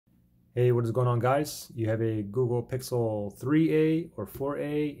Hey, what is going on, guys? You have a Google Pixel 3a or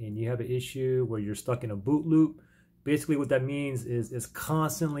 4a and you have an issue where you're stuck in a boot loop. Basically what that means is it's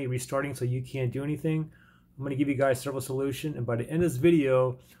constantly restarting so you can't do anything. I'm going to give you guys several solutions, and by the end of this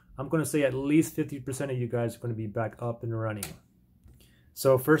video I'm going to say at least 50% of you guys are going to be back up and running.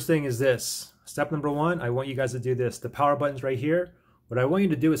 So first thing is this. Step number one, I want you guys to do this. The power button's right here. What I want you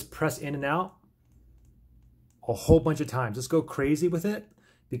to do is press in and out a whole bunch of times. Just go crazy with it.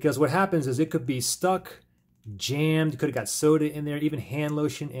 Because what happens is it could be stuck, jammed, could have got soda in there, even hand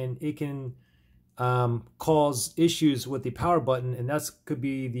lotion, and it can cause issues with the power button, and that could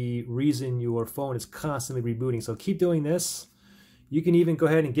be the reason your phone is constantly rebooting. So keep doing this. You can even go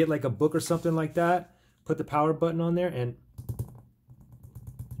ahead and get like a book or something like that, put the power button on there, and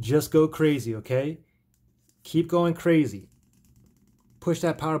just go crazy, okay? Keep going crazy. Push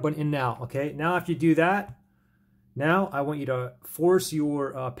that power button in now, okay? Now if you do that, now I want you to force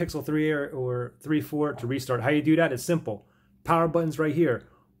your Pixel 3 or 3.4 to restart. How you do that is simple. Power button's right here.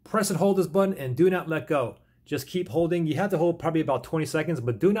 Press and hold this button and do not let go. Just keep holding. You have to hold probably about 20 seconds,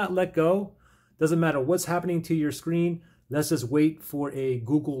 but do not let go. Doesn't matter what's happening to your screen. Let's just wait for a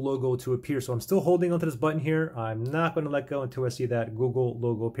Google logo to appear. So I'm still holding onto this button here. I'm not going to let go until I see that Google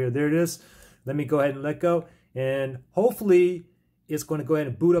logo appear. There it is. Let me go ahead and let go. And hopefully it's going to go ahead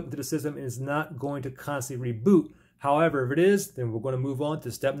and boot up into the system and it's not going to constantly reboot. However, if it is, then we're going to move on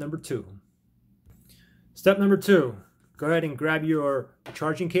to step number two. Step number two, go ahead and grab your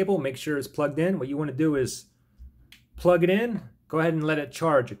charging cable. Make sure it's plugged in. What you want to do is plug it in. Go ahead and let it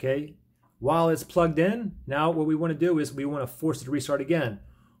charge, okay? While it's plugged in, now what we want to do is we want to force it to restart again.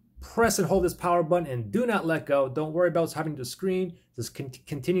 Press and hold this power button and do not let go. Don't worry about what's happening to the screen. Just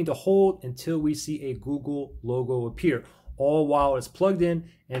continue to hold until we see a Google logo appear, all while it's plugged in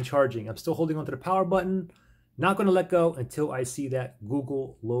and charging. I'm still holding onto the power button. Not going to let go until I see that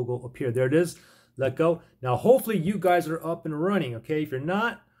Google logo appear. There it is. Let go. Now, hopefully you guys are up and running, okay? If you're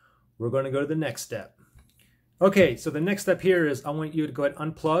not, we're going to go to the next step. Okay, so the next step here is I want you to go ahead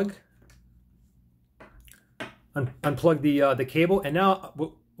and unplug the cable. And now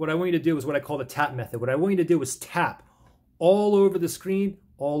what I want you to do is what I call the tap method. What I want you to do is tap all over the screen,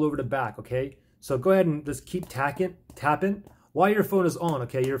 all over the back, okay? So go ahead and just keep tapping while your phone is on,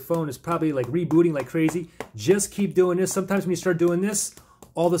 okay? Your phone is probably like rebooting like crazy. Just keep doing this. Sometimes when you start doing this,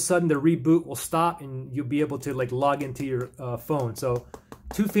 all of a sudden the reboot will stop and you'll be able to like log into your phone. So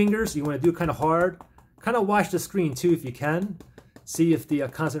 2 fingers, you want to do it kind of hard. Kind of watch the screen too if you can. See if the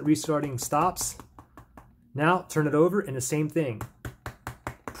constant restarting stops. Now turn it over and the same thing.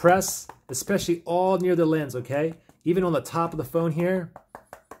 Press, especially all near the lens, okay? Even on the top of the phone here.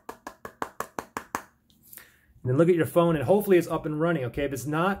 And then look at your phone and hopefully it's up and running, okay? If it's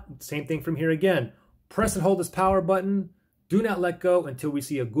not, same thing from here again. Press and hold this power button. Do not let go until we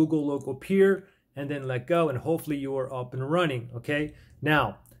see a Google logo appear, and then let go, and hopefully you are up and running, okay?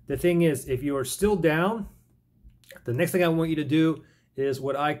 Now, the thing is, if you are still down, the next thing I want you to do is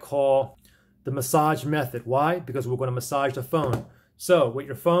what I call the massage method. Why? Because we're going to massage the phone. So with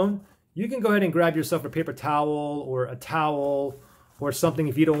your phone, you can go ahead and grab yourself a paper towel or a towel or something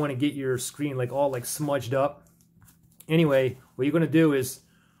if you don't want to get your screen like all like smudged up. Anyway, what you're going to do is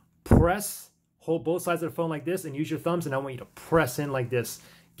hold both sides of the phone like this and use your thumbs, and I want you to press in like this.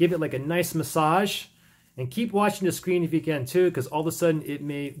 Give it like a nice massage and keep watching the screen if you can too, because all of a sudden it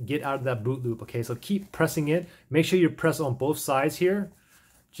may get out of that boot loop, okay? So keep pressing in. Make sure you press on both sides here.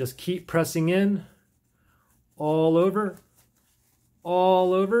 Just keep pressing in all over.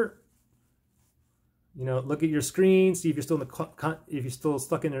 You know, look at your screen, see if you're still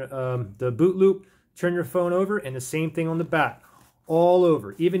stuck in the boot loop. Turn your phone over, and the same thing on the back, all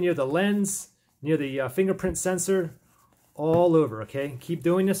over, even near the lens, near the fingerprint sensor, all over, okay? Keep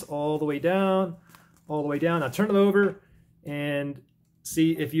doing this all the way down, all the way down. Now turn it over and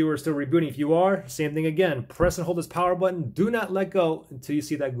see if you are still rebooting. If you are, same thing again. Press and hold this power button. Do not let go until you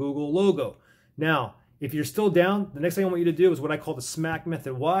see that Google logo. Now, if you're still down, the next thing I want you to do is what I call the smack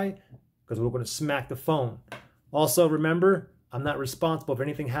method. Why? Because we're going to smack the phone. Also, remember, I'm not responsible if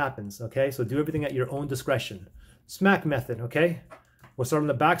anything happens, okay? So do everything at your own discretion. Smack method, okay? We'll start on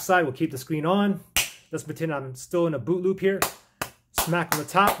the back side. We'll keep the screen on. Let's pretend I'm still in a boot loop here. Smack on the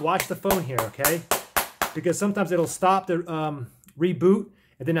top. Watch the phone here, okay? Because sometimes it'll stop the reboot,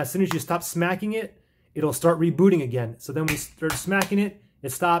 and then as soon as you stop smacking it, it'll start rebooting again. So then we start smacking it,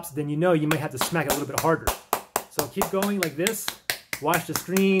 it stops, then you know you might have to smack it a little bit harder. So keep going like this. Watch the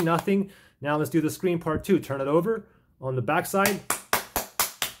screen, nothing. Now let's do the screen part 2. Turn it over. On the back side,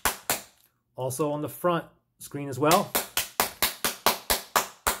 also on the front screen as well.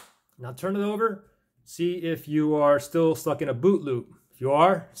 Now turn it over, see if you are still stuck in a boot loop. If If you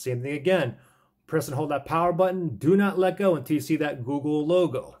are, same thing again. Press and hold that power button. Do not let go until you see that Google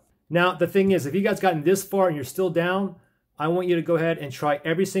logo. Now, the thing is, if you guys gotten this far and you're still down, I want you to go ahead and try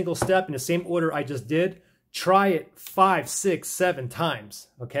every single step in the same order I just did. Try it 5, 6, 7 times,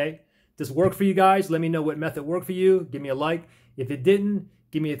 okay? Does this work for you guys? Let me know what method worked for you. Give me a like. If it didn't,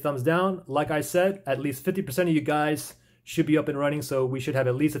 give me a thumbs down. Like I said, at least 50% of you guys should be up and running, so we should have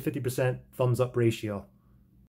at least a 50% thumbs up ratio.